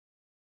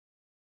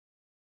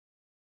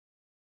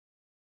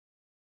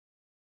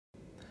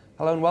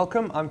Hello and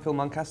welcome, I'm Phil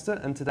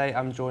Muncaster and today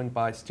I'm joined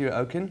by Stuart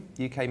Okin,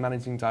 UK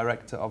Managing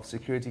Director of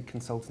Security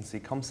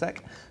Consultancy ComSec,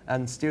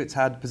 and Stuart's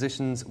had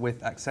positions with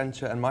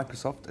Accenture and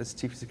Microsoft as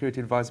Chief Security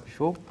Advisor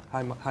before.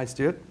 Hi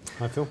Stuart.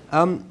 Hi Phil.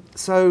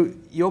 So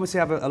you obviously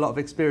have a lot of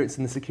experience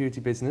in the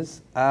security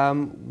business.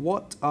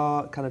 What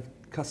are kind of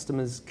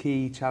customers'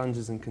 key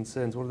challenges and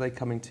concerns? What are they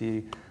coming to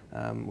you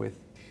with?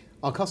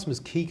 Our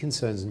customers' key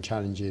concerns and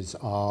challenges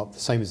are the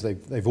same as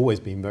they've always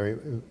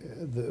been,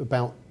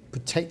 about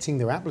protecting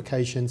their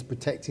applications,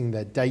 protecting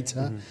their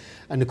data,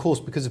 and of course,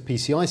 because of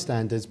PCI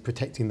standards,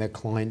 protecting their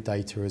client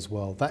data as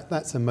well.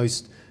 That's the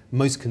most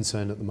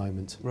concern at the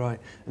moment. Right.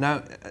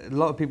 Now, a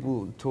lot of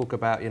people talk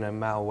about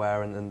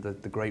malware and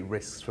the great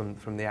risks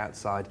from the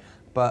outside,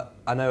 but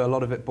I know a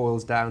lot of it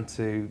boils down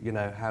to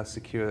how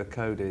secure the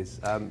code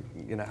is.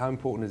 How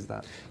important is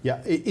that?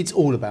 Yeah, it's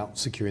all about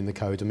securing the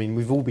code. I mean,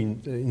 we've all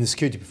been in the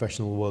security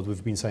professional world.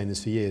 We've been saying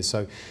this for years.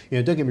 So,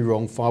 don't get me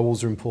wrong.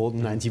 Firewalls are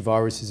important,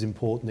 antivirus is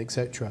important,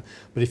 etc.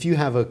 But if you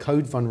have a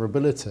code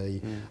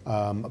vulnerability,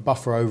 a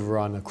buffer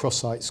overrun, a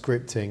cross-site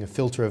scripting, a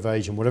filter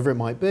evasion, whatever it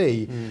might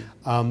be,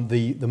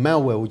 the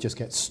malware will just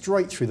get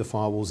straight through the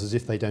firewalls as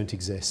if they don't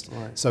exist.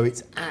 Right. So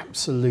it's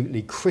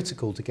absolutely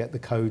critical to get the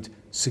code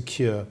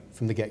secure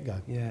from the get-go.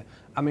 Yeah,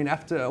 I mean,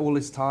 after all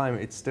this time,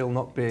 it's still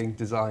not being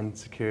designed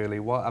securely.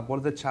 What are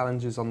the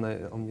challenges on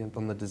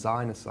the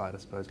designer side, I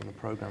suppose, on the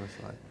programmer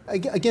side?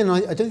 Again,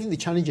 I don't think the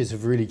challenges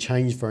have really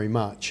changed very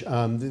much.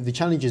 The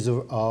challenges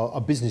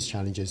are business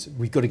challenges.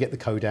 We've got to get the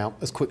code out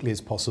as quickly as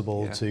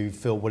possible to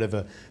fill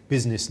whatever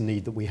business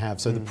need that we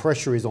have. So the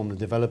pressure is on the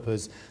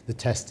developers, the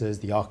testers,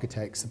 the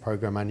architects, the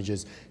program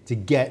managers to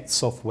get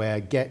software,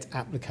 get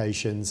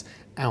applications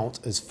out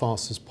as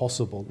fast as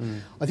possible.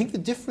 I think the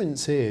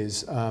difference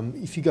is,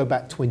 if you go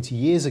back 20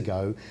 years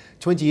ago,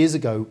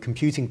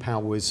 computing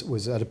power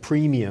was at a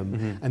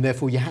premium, and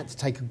therefore you had to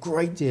take a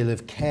great deal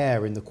of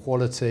care in the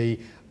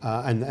quality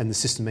and the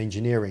system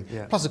engineering.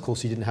 Yeah. Plus, of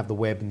course, you didn't have the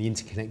web and the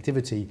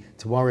interconnectivity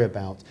to worry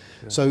about.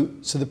 Yeah. So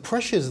the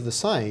pressures are the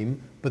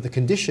same, but the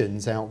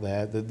conditions out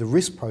there, the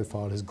risk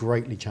profile has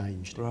greatly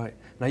changed. Right.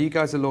 Now, you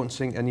guys are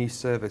launching a new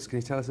service. Can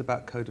you tell us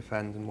about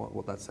CodeDefend and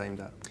what that's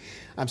aimed at?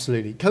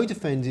 Absolutely.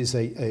 CodeDefend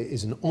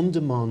is an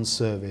on-demand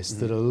service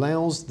that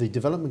allows the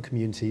development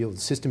community or the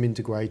system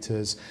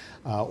integrators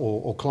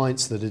or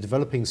clients that are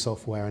developing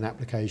software and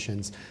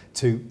applications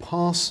to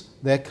pass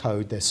their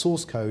code, their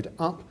source code,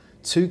 up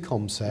to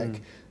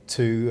ComSec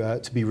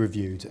to be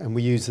reviewed. And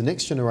we use the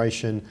next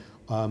generation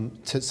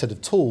set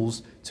of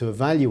tools to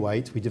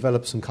evaluate. We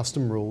develop some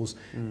custom rules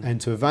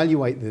and to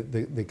evaluate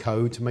the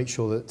code to make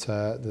sure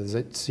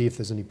that see if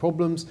there's any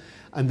problems.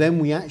 And then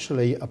we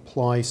actually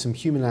apply some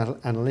human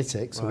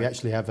analytics. So we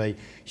actually have a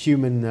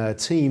human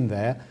team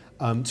there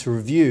to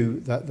review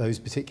those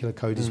particular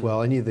code as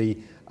well, any of the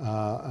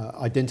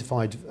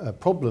identified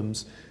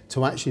problems,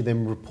 to actually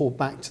then report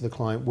back to the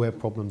client where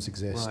problems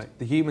exist. Right.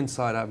 The human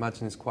side, I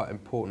imagine, is quite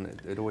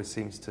important. It always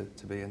seems to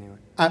be anyway.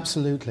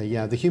 Absolutely,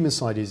 yeah. The human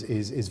side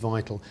is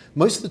vital.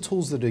 Most of the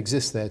tools that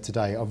exist there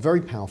today are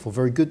very powerful,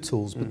 very good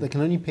tools, but they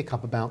can only pick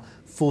up about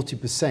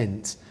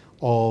 40%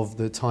 of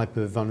the type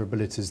of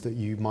vulnerabilities that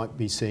you might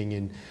be seeing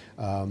in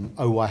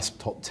OWASP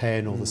top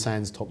 10 or the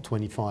SANS top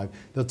 25.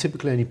 They'll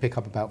typically only pick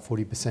up about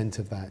 40%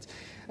 of that.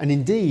 And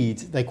indeed,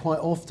 they quite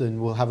often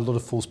will have a lot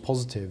of false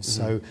positives.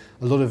 So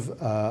a lot of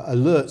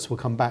alerts will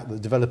come back that the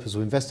developers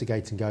will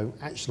investigate and go,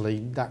 actually,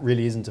 that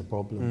really isn't a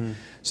problem.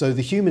 So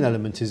the human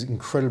element is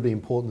incredibly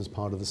important as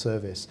part of the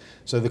service.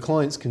 So the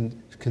clients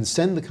can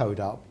send the code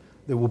up,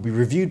 that will be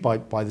reviewed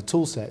by the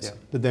tool sets,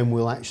 but then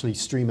we'll actually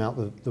stream out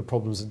the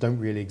problems that don't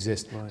really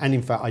exist, and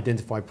in fact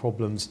identify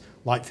problems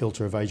like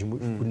filter evasion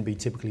which wouldn't be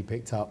typically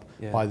picked up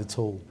by the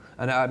tool.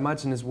 And I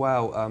imagine as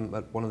well,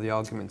 one of the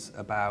arguments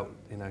about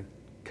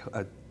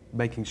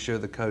making sure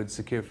the code's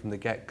secure from the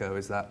get-go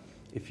is that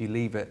if you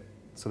leave it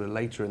sort of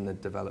later in the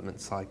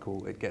development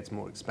cycle, it gets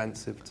more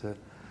expensive to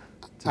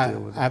deal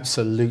with it.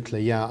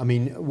 Absolutely, yeah. I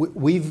mean,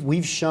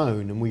 we've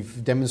shown and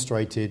we've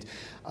demonstrated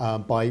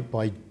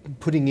by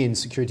putting in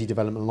security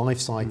development life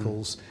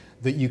cycles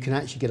that you can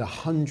actually get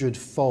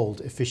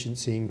 100-fold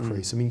efficiency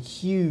increase. I mean,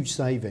 huge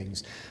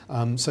savings.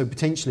 So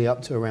potentially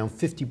up to around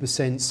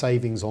 50%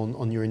 savings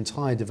on your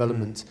entire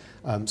development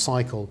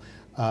cycle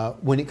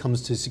when it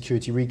comes to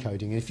security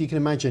recoding. And if you can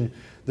imagine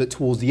that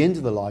towards the end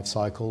of the life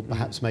cycle,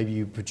 perhaps maybe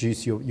you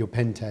produce your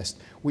pen test,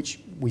 which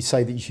we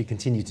say that you should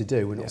continue to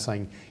do. We're not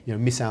saying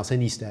miss out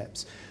any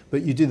steps,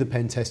 but you do the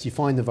pen test, you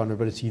find the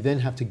vulnerability, you then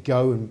have to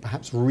go and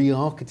perhaps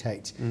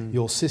re-architect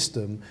your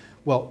system.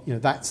 Well,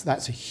 that's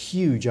a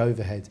huge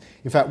overhead.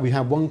 In fact, we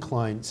had one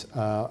client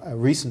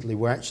recently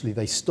where actually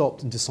they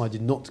stopped and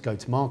decided not to go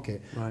to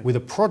market with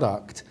a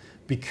product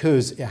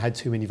because it had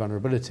too many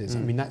vulnerabilities. I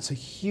mean, that's a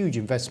huge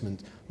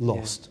investment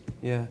lost.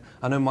 Yeah.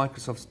 I know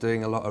Microsoft's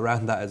doing a lot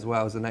around that as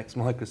well as an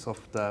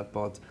ex-Microsoft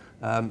bod.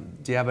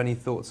 Do you have any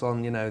thoughts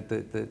on,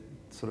 the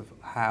sort of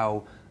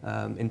how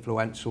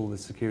influential the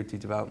security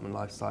development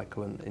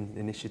lifecycle and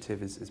initiative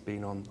has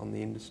been on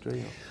the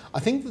industry? I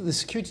think that the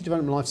security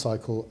development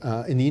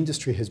lifecycle in the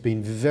industry has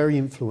been very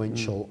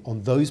influential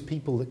on those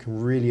people that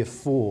can really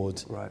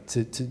afford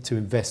to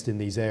invest in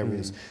these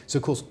areas. So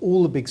of course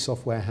all the big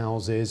software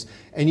houses,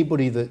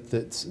 anybody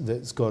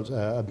that's got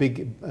a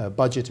big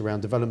budget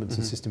around development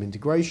and system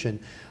integration,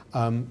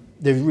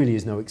 there really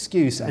is no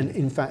excuse. And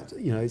in fact,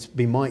 it's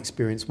been my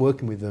experience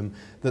working with them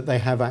that they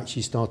have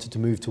actually started to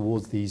move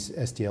towards these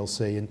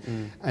SDLC.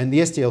 And the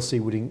SDLC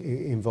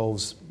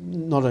involves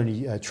not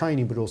only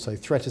training, but also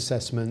threat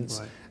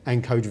assessments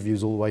and code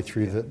reviews all the way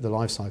through the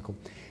life cycle.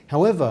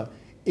 However,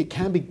 it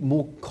can be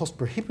more cost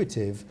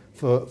prohibitive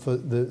for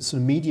the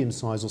sort of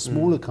medium-sized or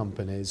smaller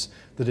companies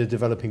that are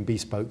developing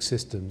bespoke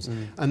systems.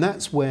 And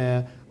that's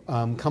where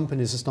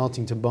companies are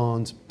starting to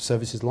demand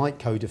services like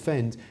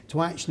Co-Defend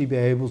to actually be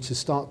able to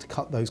start to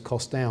cut those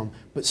costs down,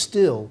 but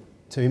still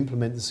to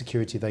implement the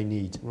security they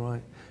need.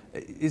 Right.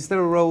 Is there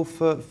a role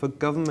for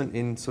government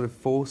in sort of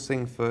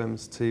forcing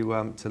firms to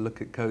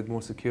look at code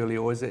more securely,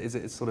 or is it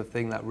a sort of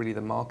thing that really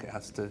the market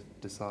has to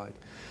decide?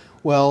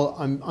 Well,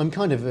 I'm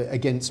kind of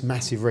against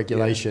massive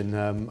regulation.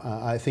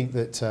 I think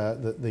that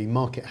the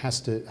market has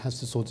to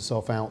sort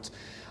itself out.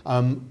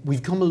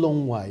 We've come a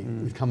long way.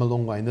 We've come a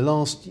long way. In the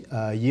last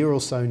year or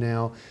so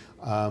now,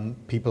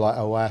 people like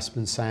OWASP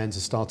and SANS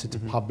have started to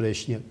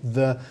publish.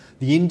 The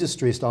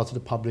industry has started to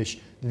publish.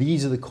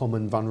 These are the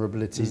common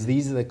vulnerabilities.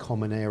 These are the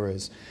common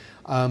errors.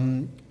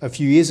 A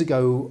few years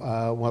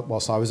ago,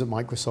 whilst I was at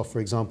Microsoft, for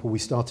example, we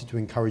started to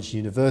encourage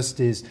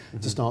universities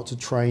to start to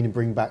train and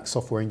bring back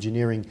software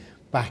engineering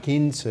back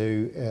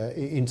into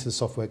the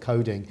software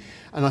coding.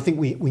 And I think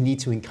we need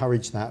to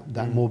encourage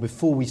that more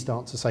before we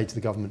start to say to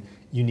the government,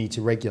 you need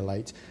to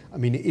regulate. I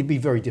mean, it'd be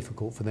very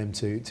difficult for them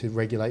to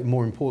regulate.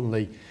 More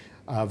importantly,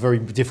 very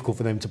difficult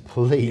for them to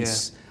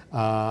police.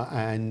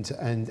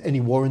 And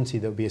any warranty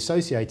that would be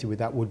associated with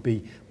that would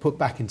be put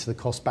back into the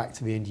cost back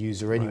to the end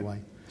user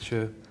anyway.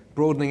 Sure.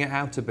 Broadening it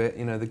out a bit,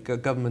 the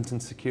government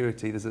and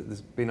security,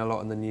 there's been a lot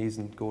in the news,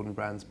 and Gordon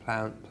Brown's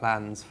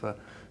plans for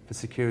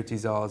security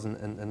czars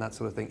and that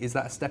sort of thing. Is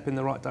that a step in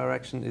the right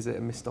direction? Is it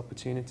a missed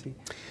opportunity?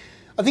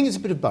 I think it's a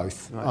bit of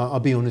both. Right. I'll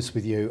be honest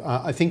with you.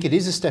 I think it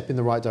is a step in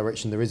the right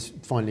direction. There is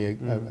finally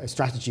a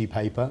strategy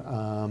paper,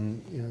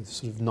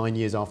 sort of 9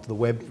 years after the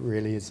web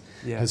really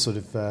has sort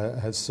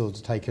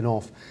of taken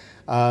off.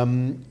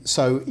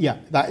 So yeah,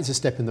 that is a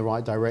step in the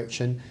right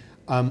direction.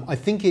 I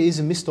think it is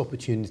a missed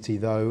opportunity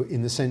though,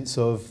 in the sense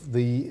of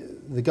the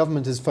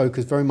government has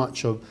focused very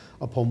much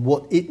upon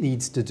what it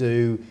needs to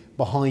do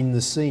behind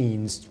the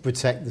scenes to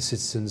protect the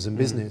citizens and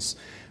business,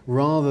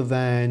 rather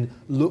than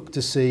look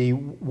to see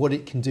what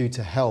it can do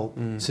to help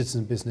citizens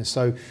and business.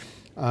 So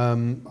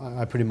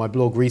I put in my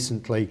blog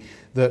recently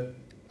that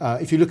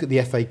if you look at the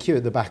FAQ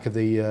at the back of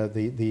the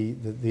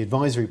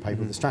advisory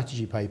paper, the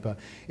strategy paper,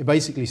 it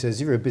basically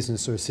says if you're a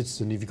business or a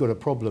citizen, if you've got a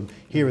problem,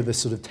 here are the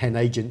sort of 10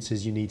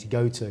 agencies you need to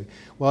go to.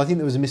 Well, I think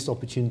there was a missed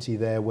opportunity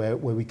there where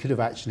we could have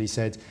actually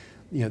said,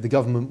 the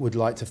government would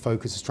like to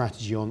focus a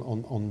strategy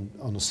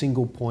on a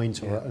single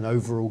point or an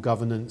overall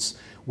governance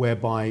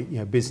whereby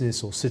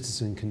business or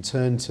citizen can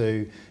turn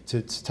to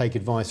take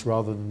advice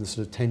rather than the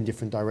sort of 10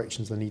 different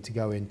directions they need to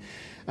go in.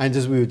 And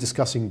as we were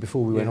discussing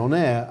before we went on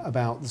air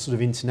about the sort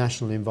of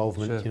international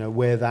involvement,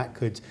 where that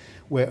could,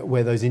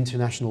 where those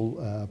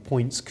international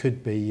points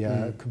could be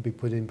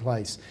put in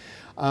place.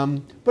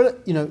 But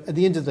at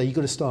the end of the day, you've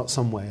got to start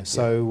somewhere.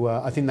 So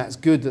I think that's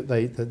good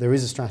that there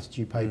is a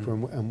strategy paper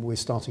and we're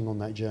starting on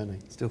that journey.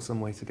 Still some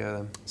way to go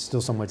then.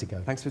 Still some way to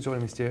go. Thanks for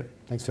joining me, Stuart.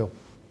 Thanks, Phil.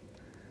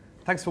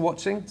 Thanks for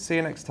watching. See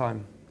you next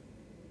time.